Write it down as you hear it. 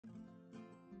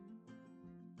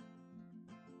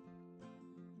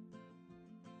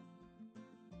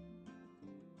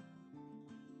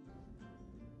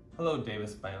Hello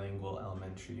Davis Bilingual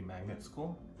Elementary Magnet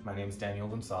School. My name is Daniel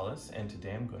Gonzalez and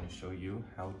today I'm going to show you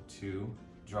how to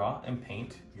draw and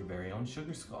paint your very own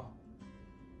sugar skull.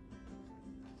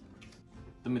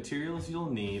 The materials you'll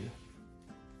need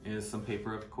is some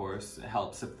paper, of course. It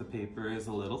helps if the paper is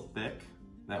a little thick,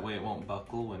 that way it won't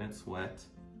buckle when it's wet.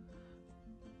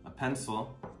 A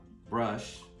pencil,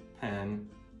 brush, pen,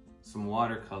 some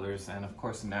watercolors, and of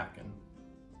course a napkin.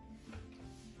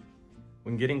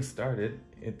 When getting started,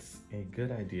 it's a good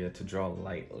idea to draw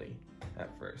lightly at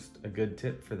first. A good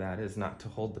tip for that is not to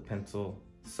hold the pencil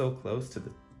so close to the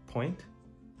point,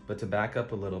 but to back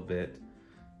up a little bit,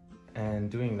 and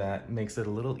doing that makes it a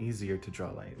little easier to draw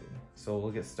lightly. So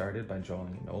we'll get started by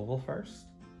drawing an oval first,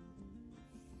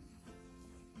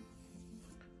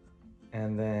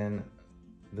 and then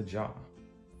the jaw.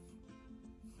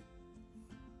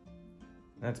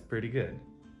 That's pretty good.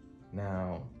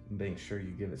 Now, make sure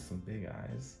you give it some big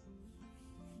eyes.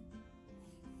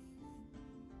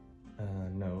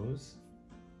 Nose.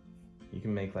 You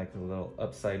can make like a little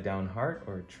upside down heart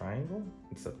or a triangle.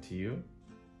 It's up to you.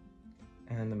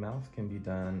 And the mouth can be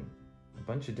done a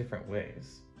bunch of different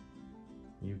ways.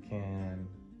 You can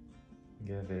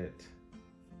give it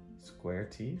square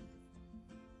teeth,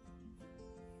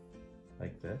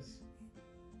 like this.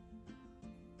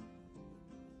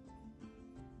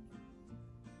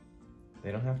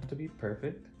 They don't have to be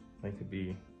perfect. They could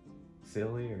be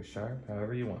silly or sharp,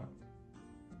 however you want.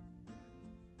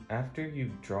 After you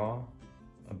draw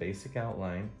a basic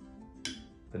outline,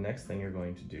 the next thing you're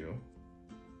going to do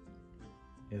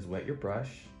is wet your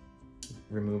brush,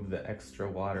 remove the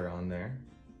extra water on there,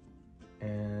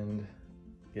 and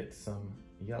get some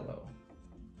yellow.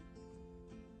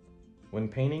 When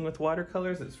painting with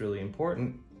watercolors, it's really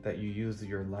important that you use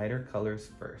your lighter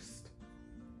colors first.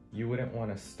 You wouldn't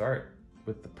want to start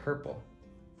with the purple.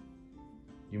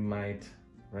 You might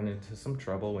run into some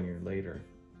trouble when you're later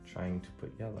trying to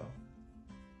put yellow.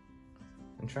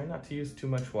 And try not to use too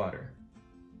much water.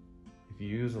 If you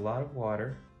use a lot of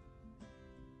water,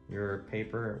 your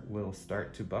paper will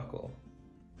start to buckle,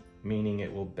 meaning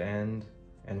it will bend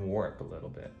and warp a little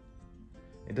bit.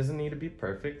 It doesn't need to be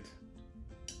perfect.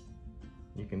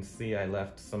 You can see I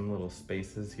left some little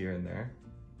spaces here and there,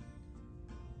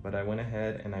 but I went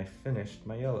ahead and I finished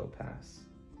my yellow pass.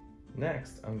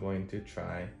 Next, I'm going to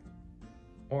try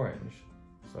orange.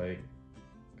 So I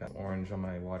got orange on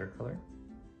my watercolor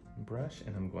brush,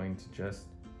 and I'm going to just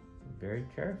very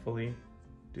carefully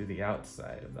do the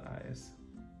outside of the eyes.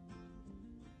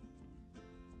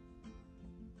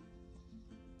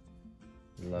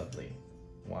 Lovely.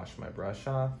 Wash my brush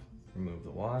off, remove the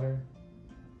water,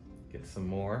 get some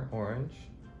more orange.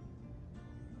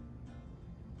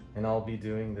 And I'll be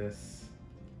doing this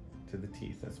to the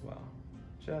teeth as well,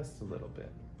 just a little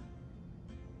bit.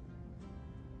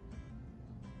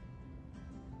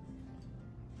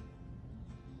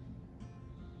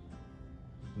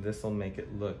 This will make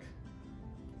it look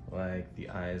like the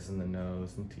eyes and the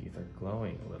nose and teeth are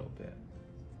glowing a little bit.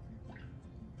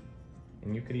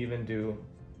 And you could even do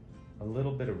a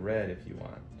little bit of red if you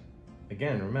want.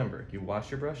 Again, remember, you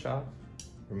wash your brush off,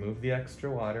 remove the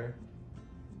extra water,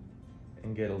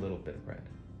 and get a little bit of red.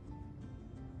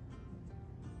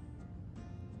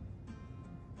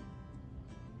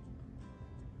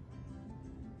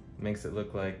 Makes it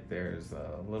look like there's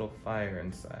a little fire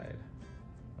inside,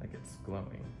 like it's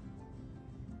glowing.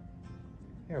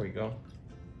 There we go.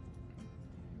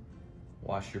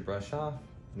 Wash your brush off.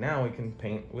 Now we can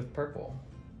paint with purple.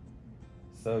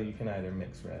 So you can either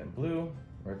mix red and blue,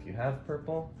 or if you have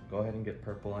purple, go ahead and get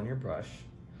purple on your brush.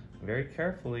 Very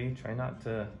carefully, try not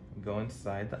to go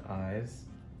inside the eyes.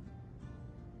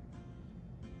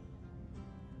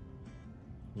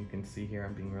 You can see here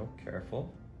I'm being real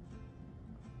careful.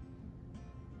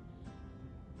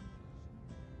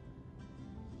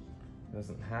 It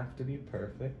doesn't have to be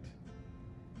perfect,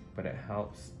 but it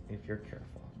helps if you're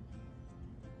careful.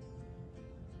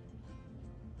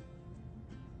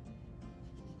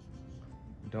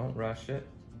 Don't rush it,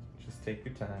 just take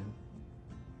your time.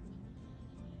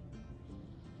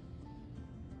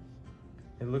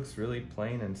 It looks really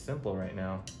plain and simple right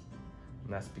now,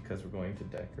 and that's because we're going to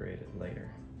decorate it later.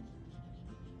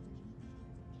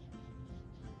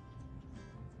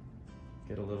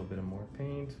 Get a little bit of more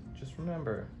paint. Just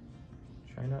remember,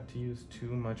 try not to use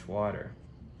too much water.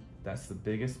 That's the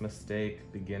biggest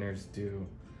mistake beginners do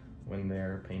when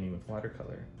they're painting with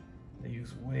watercolor. They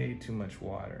use way too much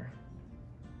water.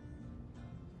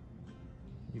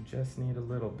 You just need a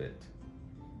little bit.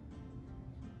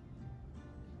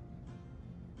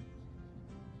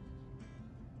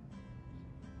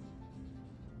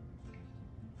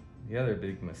 The other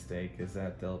big mistake is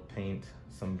that they'll paint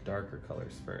some darker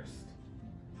colors first.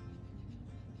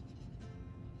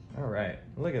 All right,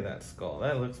 look at that skull.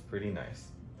 That looks pretty nice.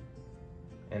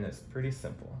 And it's pretty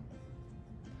simple.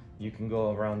 You can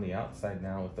go around the outside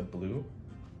now with the blue.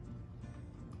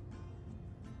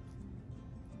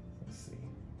 Let's see.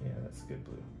 Yeah, that's good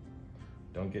blue.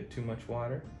 Don't get too much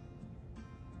water.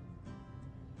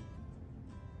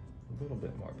 A little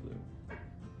bit more blue.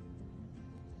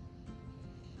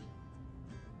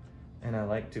 And I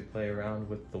like to play around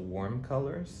with the warm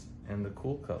colors and the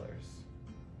cool colors.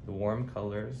 The warm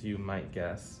colors, you might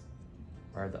guess,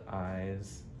 are the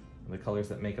eyes, the colors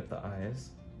that make up the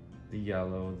eyes, the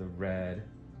yellow, the red,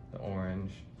 the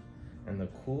orange, and the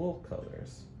cool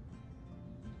colors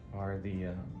are the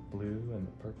blue and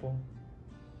the purple.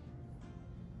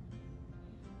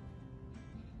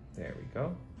 There we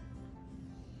go.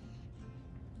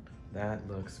 That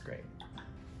looks great.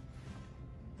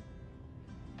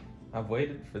 I've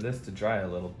waited for this to dry a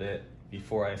little bit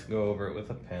before I go over it with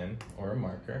a pen or a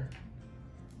marker.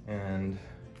 And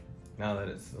now that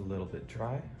it's a little bit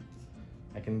dry,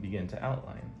 I can begin to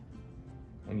outline.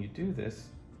 When you do this,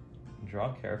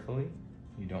 draw carefully.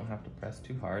 You don't have to press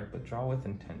too hard, but draw with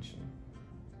intention.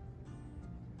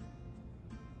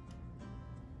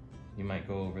 You might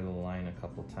go over the line a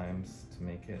couple times to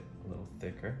make it a little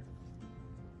thicker.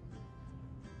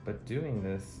 But doing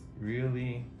this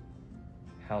really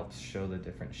helps show the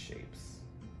different shapes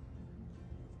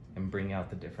and bring out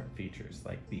the different features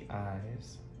like the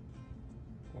eyes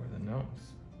or the nose.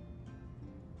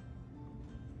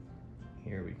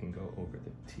 Here we can go over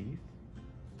the teeth.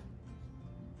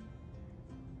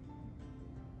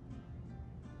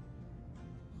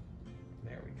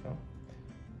 There we go.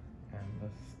 And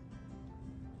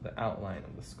the outline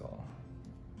of the skull.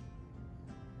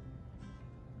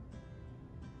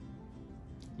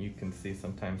 You can see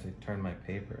sometimes I turn my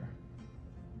paper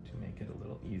to make it a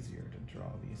little easier to draw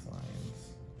these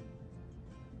lines.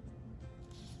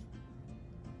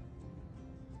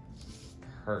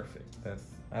 Perfect.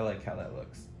 I like how that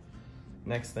looks.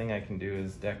 Next thing I can do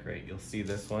is decorate. You'll see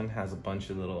this one has a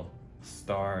bunch of little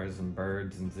stars and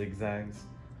birds and zigzags.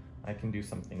 I can do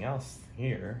something else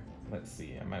here. Let's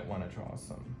see, I might want to draw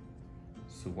some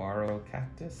saguaro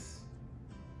cactus,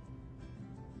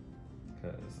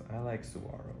 because I like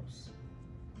saguaros.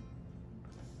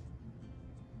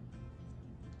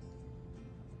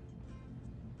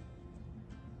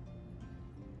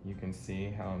 You can see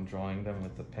how I'm drawing them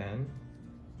with the pen.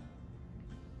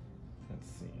 Let's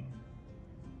see.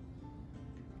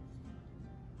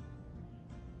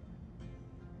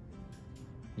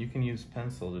 You can use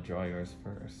pencil to draw yours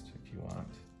first if you want.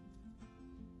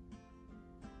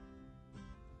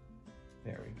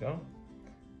 There we go.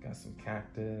 Got some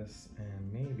cactus,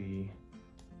 and maybe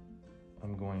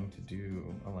I'm going to do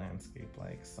a landscape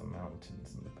like some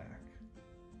mountains in the back.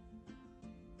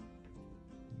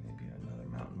 Maybe another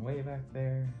mountain way back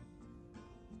there.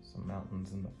 Some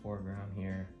mountains in the foreground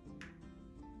here.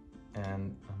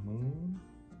 And a moon.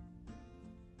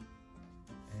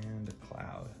 And a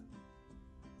cloud.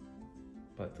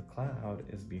 But the cloud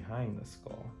is behind the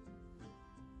skull.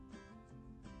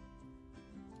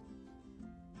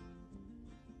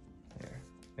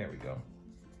 There we go.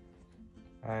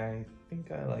 I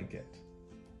think I like it.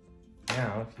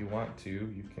 Now, if you want to,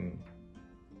 you can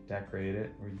decorate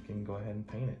it, or you can go ahead and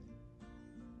paint it.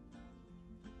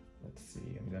 Let's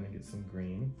see, I'm gonna get some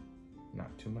green,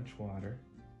 not too much water.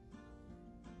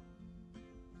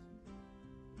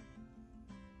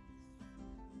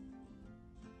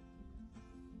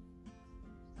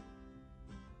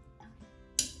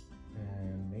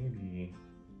 And maybe,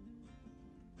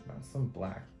 not some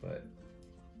black, but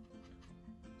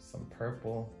some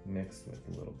purple mixed with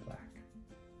a little black.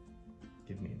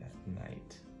 Give me that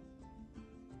night.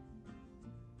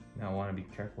 Now I want to be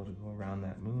careful to go around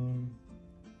that moon.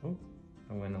 Oh,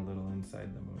 I went a little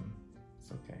inside the moon.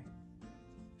 It's okay.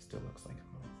 Still looks like a moon.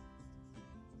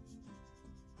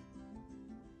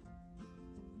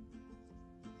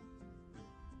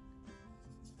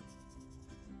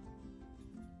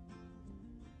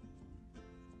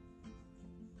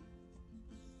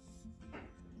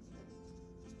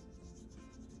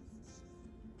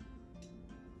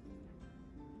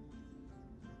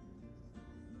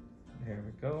 There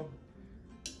we go.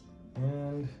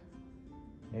 And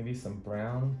maybe some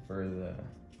brown for the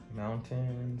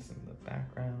mountains and the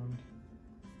background.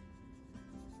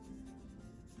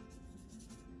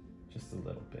 Just a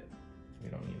little bit. We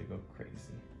don't need to go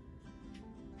crazy.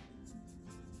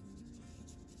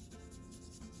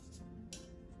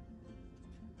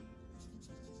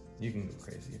 You can go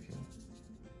crazy if you want.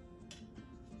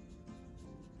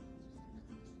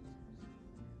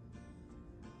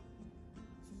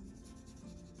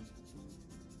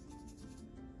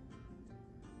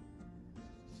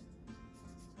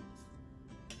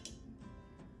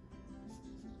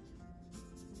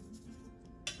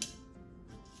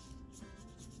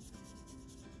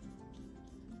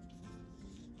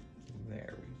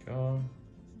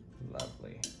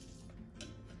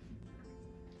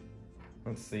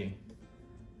 Let's see.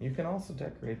 You can also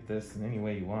decorate this in any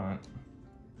way you want.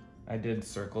 I did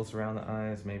circles around the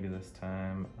eyes. Maybe this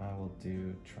time I will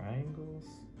do triangles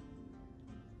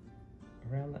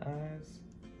around the eyes.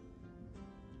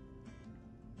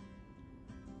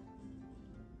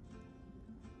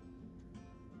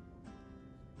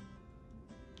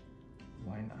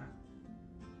 Why not?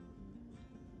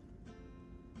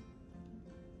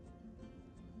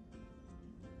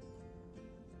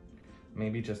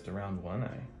 Maybe just around one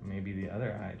eye. Maybe the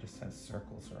other eye just has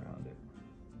circles around it.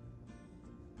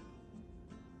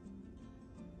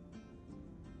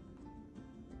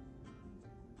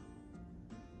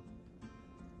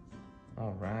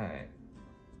 All right.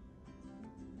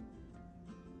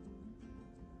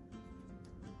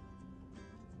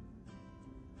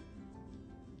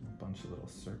 A bunch of little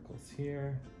circles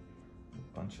here.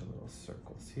 A bunch of little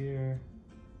circles here.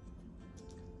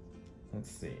 Let's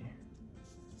see.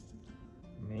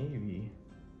 Maybe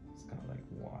it's got like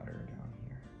water down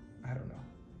here. I don't know.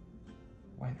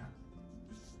 Why not?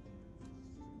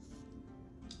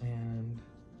 And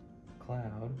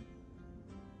cloud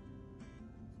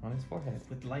on his forehead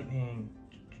with lightning.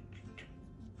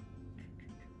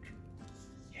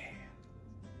 Yeah.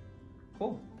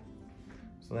 Cool.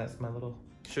 So that's my little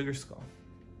sugar skull.